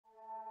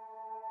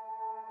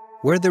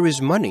Where there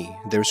is money,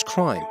 there's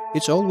crime.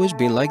 It's always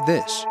been like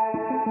this.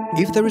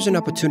 If there is an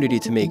opportunity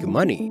to make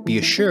money, be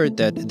assured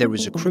that there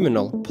is a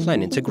criminal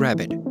planning to grab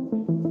it.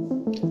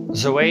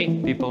 The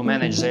way people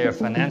manage their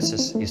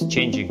finances is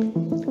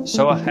changing.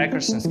 So are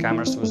hackers and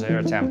scammers with their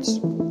attempts.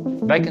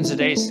 Back in the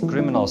days,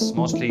 criminals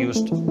mostly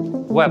used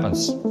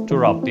weapons to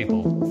rob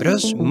people. But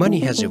as money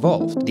has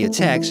evolved, the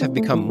attacks have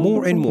become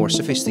more and more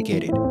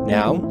sophisticated.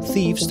 Now,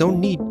 thieves don't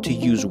need to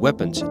use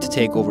weapons to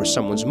take over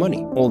someone's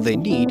money. All they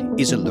need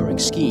is a luring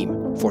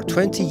scheme. For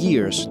 20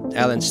 years,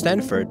 Alan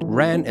Stanford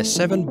ran a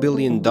 $7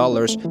 billion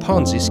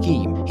Ponzi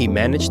scheme. He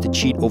managed to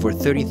cheat over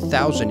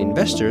 30,000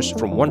 investors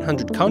from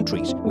 100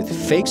 countries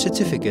with fake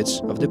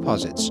certificates of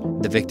deposits.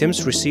 The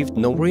victims received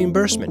no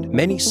reimbursement.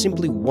 Many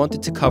simply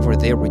wanted to cover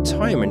their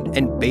retirement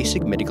and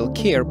basic medical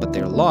care, but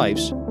their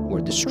lives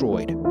were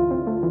destroyed.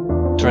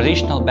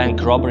 Traditional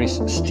bank robberies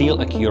still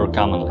occur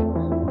commonly,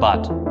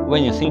 but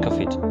when you think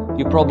of it,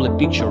 you probably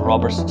picture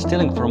robbers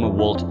stealing from a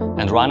vault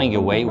and running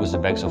away with the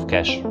bags of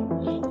cash.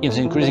 In the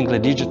increasingly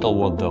digital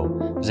world,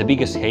 though, the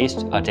biggest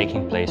heists are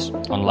taking place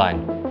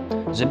online.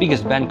 The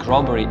biggest bank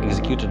robbery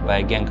executed by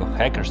a gang of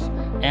hackers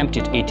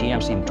emptied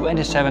ATMs in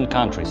 27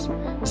 countries.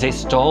 They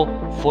stole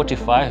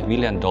 $45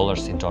 billion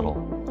in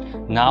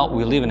total. Now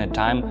we live in a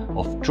time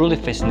of truly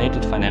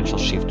fascinating financial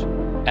shift.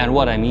 And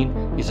what I mean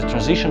is a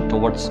transition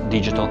towards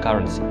digital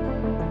currency.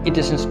 It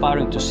is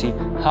inspiring to see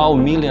how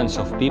millions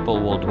of people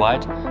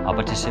worldwide are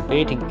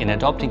participating in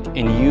adopting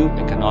a new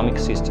economic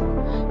system.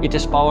 It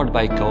is powered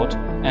by code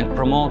and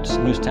promotes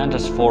new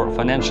standards for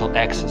financial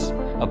access,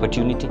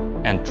 opportunity,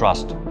 and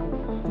trust.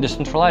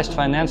 Decentralized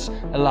finance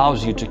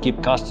allows you to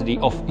keep custody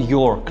of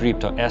your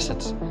crypto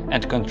assets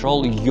and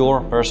control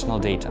your personal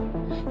data.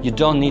 You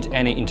don't need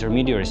any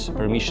intermediaries,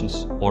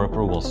 permissions, or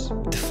approvals.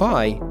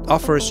 DeFi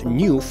offers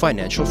new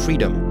financial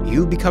freedom.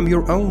 You become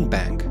your own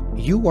bank.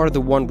 You are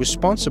the one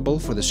responsible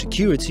for the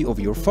security of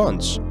your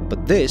funds.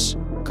 But this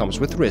comes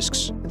with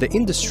risks. The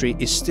industry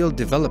is still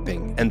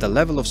developing, and the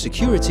level of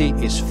security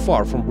is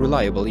far from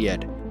reliable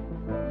yet.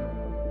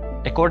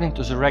 According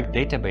to the REC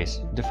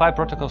database, DeFi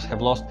protocols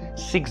have lost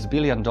 $6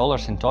 billion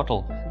in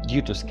total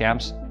due to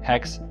scams,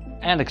 hacks,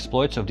 and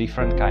exploits of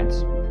different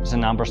kinds. The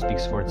number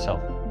speaks for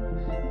itself.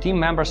 Team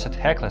members at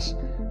Hackless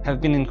have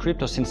been in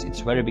crypto since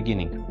its very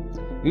beginning.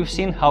 We've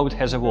seen how it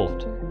has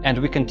evolved, and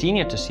we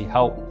continue to see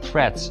how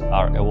threats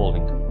are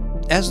evolving.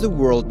 As the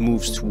world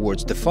moves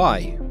towards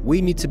DeFi,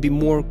 we need to be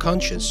more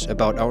conscious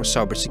about our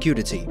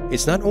cybersecurity.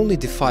 It's not only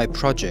DeFi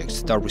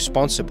projects that are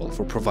responsible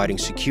for providing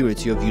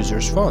security of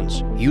users'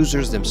 funds.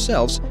 Users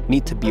themselves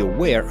need to be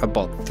aware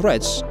about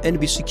threats and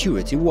be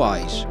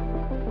security-wise.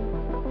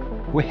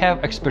 We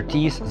have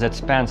expertise that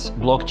spans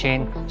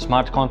blockchain,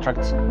 smart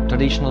contracts,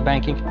 traditional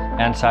banking,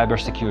 and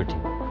cybersecurity.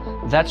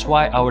 That's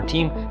why our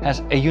team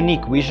has a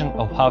unique vision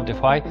of how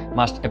DeFi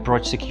must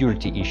approach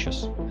security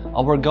issues.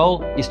 Our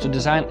goal is to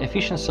design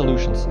efficient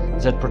solutions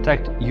that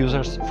protect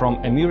users from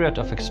a myriad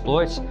of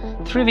exploits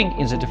thriving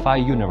in the DeFi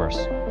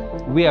universe.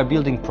 We are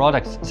building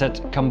products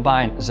that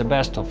combine the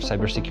best of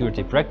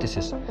cybersecurity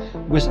practices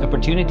with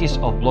opportunities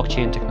of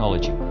blockchain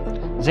technology.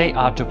 They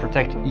are to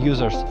protect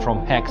users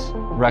from hacks,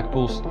 rug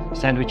pulls,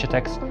 sandwich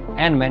attacks,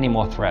 and many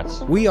more threats.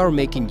 We are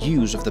making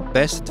use of the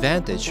best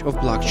advantage of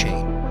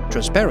blockchain,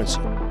 transparency,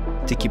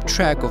 to keep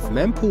track of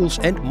mempools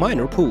and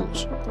minor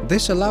pools.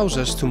 This allows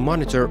us to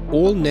monitor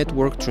all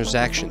network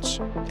transactions,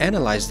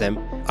 analyze them,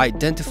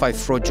 identify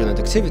fraudulent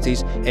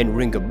activities, and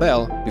ring a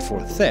bell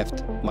before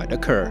theft might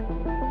occur.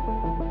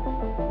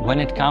 When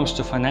it comes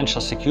to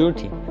financial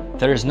security,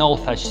 there is no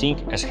such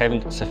thing as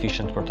having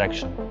sufficient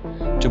protection.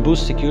 To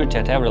boost security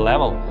at every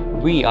level,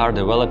 we are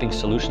developing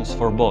solutions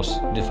for both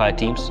DeFi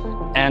teams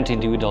and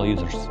individual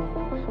users.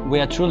 We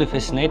are truly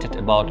fascinated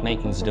about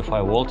making the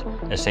DeFi world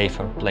a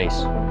safer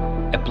place.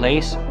 A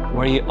place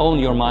where you own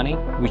your money,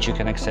 which you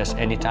can access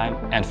anytime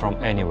and from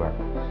anywhere.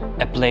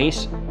 A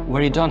place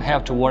where you don't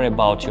have to worry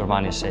about your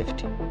money's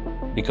safety,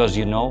 because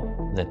you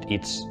know that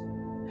it's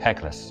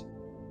hackless.